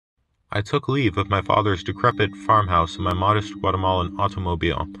I took leave of my father's decrepit farmhouse and my modest Guatemalan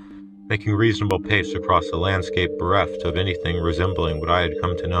automobile, making reasonable pace across a landscape bereft of anything resembling what I had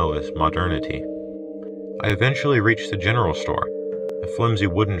come to know as modernity. I eventually reached the general store, a flimsy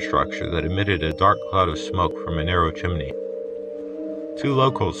wooden structure that emitted a dark cloud of smoke from a narrow chimney. Two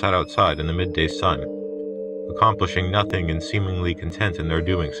locals sat outside in the midday sun, accomplishing nothing and seemingly content in their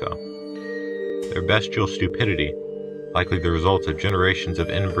doing so. Their bestial stupidity, likely the result of generations of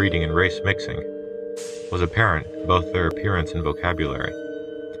inbreeding and race mixing, was apparent in both their appearance and vocabulary.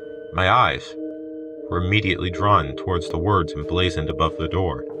 My eyes were immediately drawn towards the words emblazoned above the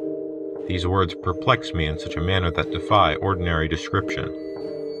door. These words perplexed me in such a manner that defy ordinary description.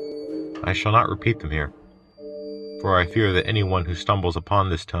 I shall not repeat them here, for I fear that anyone who stumbles upon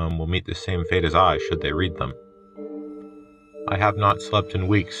this tome will meet the same fate as I should they read them. I have not slept in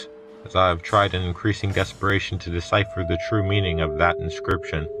weeks, as I have tried in increasing desperation to decipher the true meaning of that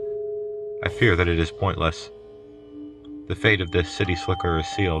inscription. I fear that it is pointless. The fate of this city slicker is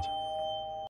sealed.